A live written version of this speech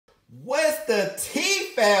What's the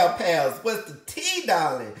tea, Foul Pals? What's the tea,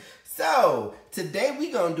 darling? So, today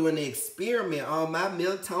we're going to do an experiment on my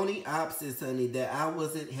Miltoniopsis, honey, that I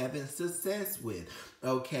wasn't having success with,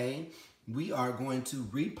 okay? We are going to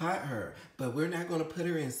repot her, but we're not going to put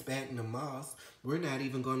her in sphagnum moss. We're not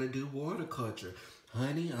even going to do water culture.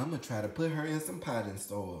 Honey, I'm going to try to put her in some potting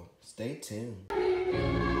soil. Stay tuned.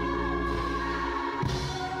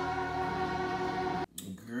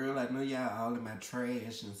 Girl, I know y'all all in my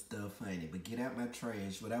trash and stuff, honey, but get out my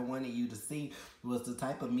trash. What I wanted you to see was the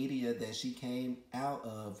type of media that she came out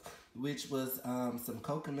of, which was some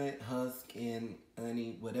coconut husk and,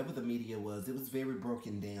 honey, whatever the media was. It was very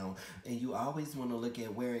broken down, and you always want to look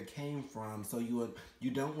at where it came from, so you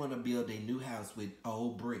don't want to build a new house with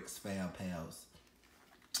old bricks, Foul Pals.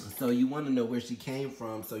 So you want to know where she came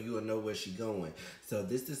from so you'll know where she going. So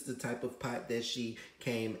this is the type of pot that she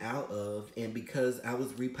came out of. And because I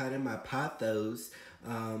was repotting my pothos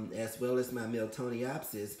as well as my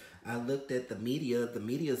Miltoniopsis, I looked at the media. The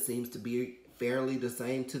media seems to be fairly the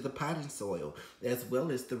same to the potting soil as well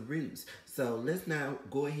as the roots. So let's now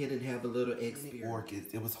go ahead and have a little experience.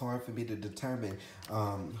 Orchids. It was hard for me to determine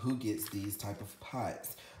who gets these type of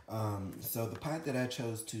pots. So the pot that I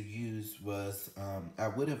chose to use was, I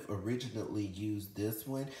would have originally used this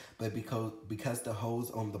one, but because the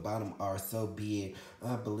holes on the bottom are so big,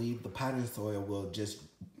 I believe the potting soil will just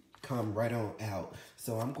come right on out.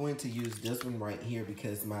 So I'm going to use this one right here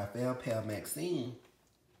because my Foul Pal Maxine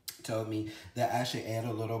told me that I should add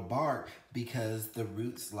a little bark because the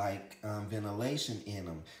roots like ventilation in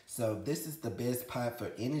them. So this is the best pot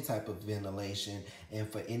for any type of ventilation and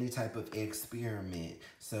for any type of experiment.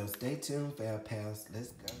 So stay tuned, Foul Pals. Let's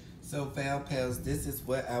go. So Foul Pals, this is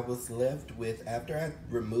what I was left with after I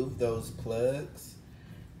removed those plugs.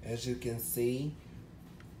 As you can see,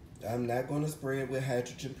 I'm not going to spray it with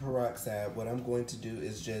hydrogen peroxide. What I'm going to do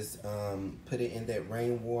is just put it in that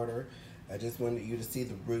rainwater. I just wanted you to see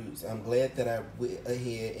the roots. I'm glad that I went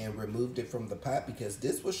ahead and removed it from the pot because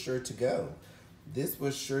this was sure to go. This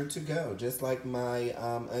was sure to go, just like my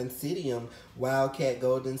Oncidium Wildcat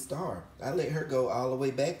Golden Star. I let her go all the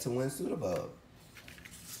way back to one pseudobulb.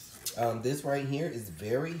 This right here is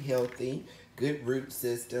very healthy, good root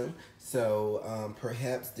system. So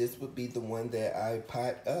perhaps this would be the one that I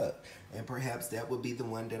pot up. And perhaps that would be the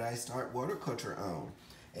one that I start water culture on.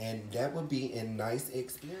 And that would be a nice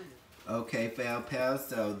experiment. Okay, Foul Pals,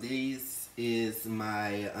 so this is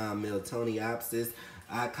my Miltoniopsis.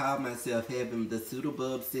 I call myself having the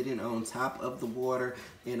pseudobulb sitting on top of the water,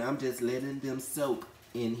 and I'm just letting them soak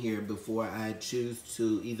in here before I choose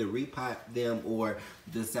to either repot them or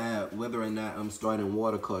decide whether or not I'm starting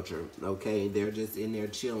water culture. Okay, they're just in there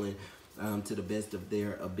chilling to the best of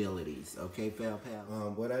their abilities. Okay, Foul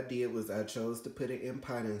Pal. What I did was I chose to put it in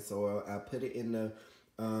potting soil. I put it in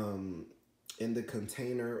the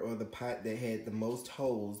container or the pot that had the most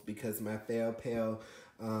holes because my Foul Pal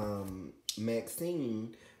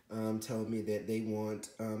Maxine told me that they want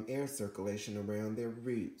air circulation around their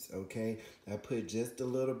roots, okay? I put just a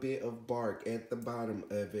little bit of bark at the bottom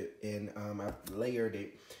of it, and I layered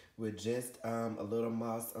it with just a little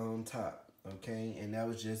moss on top, okay? And that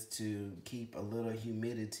was just to keep a little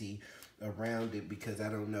humidity around it because I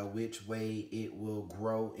don't know which way it will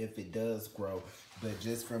grow if it does grow. But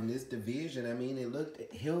just from this division, I mean, it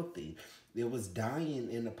looked healthy. It was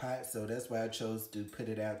dying in the pot, so that's why I chose to put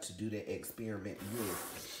it out to do the experiment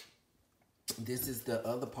with. This is the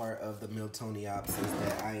other part of the Miltoniopsis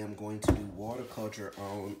that I am going to do water culture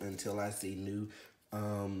on until I see new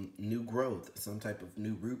growth, some type of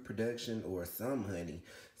new root production or some honey.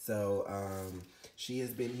 So she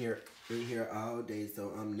has been here all day,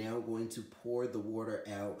 so I'm now going to pour the water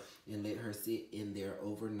out and let her sit in there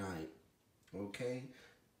overnight. Okay?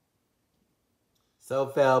 So,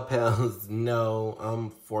 Foul Pals, no,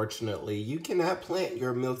 unfortunately, you cannot plant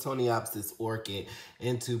your Miltoniopsis orchid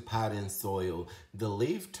into potting soil. The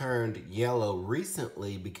leaf turned yellow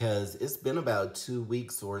recently because it's been about 2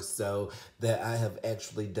 weeks or so that I have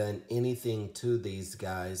actually done anything to these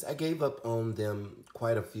guys. I gave up on them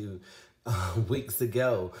quite a few weeks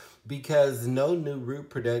ago because no new root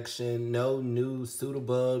production, no new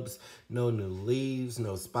pseudobulbs, no new leaves,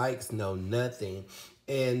 no spikes, no nothing.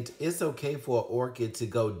 And it's okay for an orchid to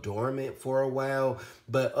go dormant for a while,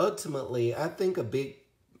 but ultimately, I think a big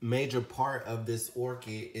major part of this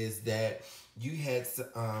orchid is that you had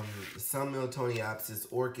some Miltoniopsis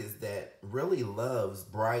orchids that really loves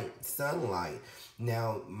bright sunlight.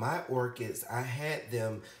 Now, my orchids, I had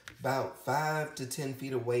them about 5 to 10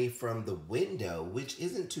 feet away from the window, which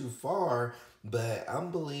isn't too far, but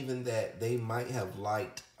I'm believing that they might have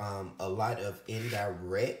liked a lot of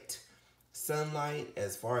indirect sunlight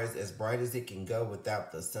as far as bright as it can go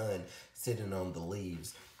without the sun sitting on the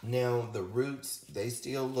leaves. Now the roots, they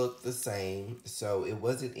still look the same, so it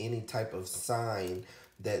wasn't any type of sign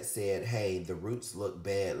that said, hey, the roots look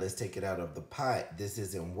bad, let's take it out of the pot, this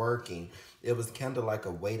isn't working. It was kind of like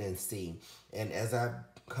a wait and see. And as I've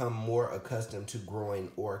become more accustomed to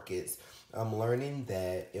growing orchids, I'm learning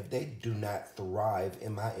that if they do not thrive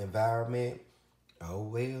in my environment, oh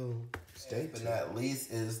well. Stay tuned. But not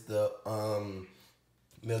least is the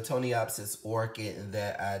Miltoniopsis Orchid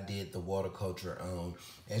that I did the water culture on.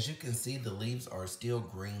 As you can see, the leaves are still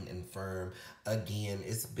green and firm. Again,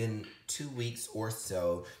 it's been 2 weeks or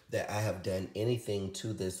so that I have done anything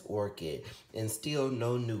to this orchid, and still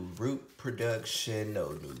no new root production, no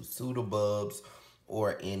new pseudobulbs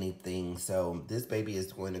or anything. So this baby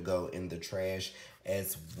is going to go in the trash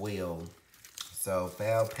as well. So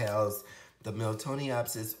Foul Pals, the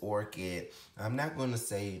Miltoniopsis Orchid, I'm not going to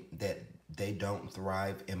say that they don't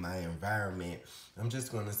thrive in my environment. I'm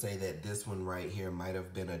just going to say that this one right here might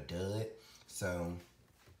have been a dud. So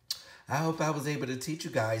I hope I was able to teach you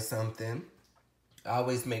guys something.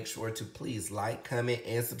 Always make sure to please like, comment,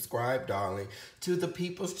 and subscribe, darling, to the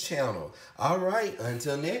people's channel. All right,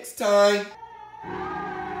 until next time.